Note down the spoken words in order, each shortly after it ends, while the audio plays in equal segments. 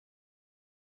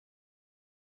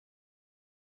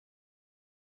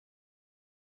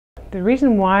The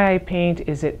reason why I paint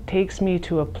is it takes me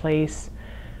to a place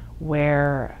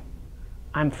where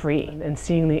I'm free, and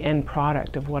seeing the end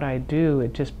product of what I do,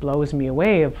 it just blows me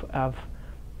away of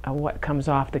what comes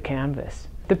off the canvas.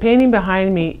 The painting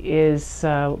behind me is,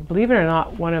 believe it or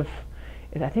not,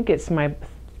 I think it's my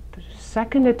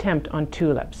second attempt on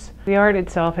tulips. The art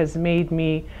itself has made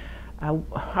me,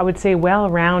 I would say,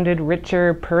 well-rounded,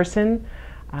 richer person.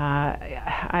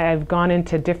 I've gone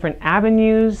into different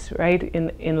avenues, right,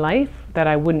 in life that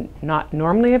I wouldn't not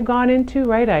normally have gone into,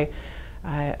 right?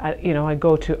 I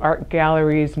go to art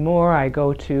galleries more. I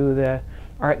go to the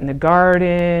art in the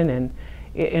garden, and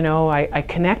I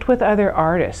connect with other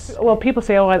artists. Well, people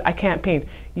say, "Oh, I can't paint."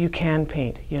 You can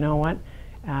paint. You know what?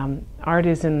 Art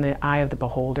is in the eye of the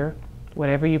beholder.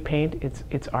 Whatever you paint,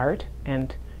 it's art,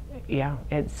 and yeah,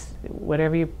 it's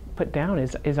whatever you put down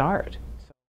is art.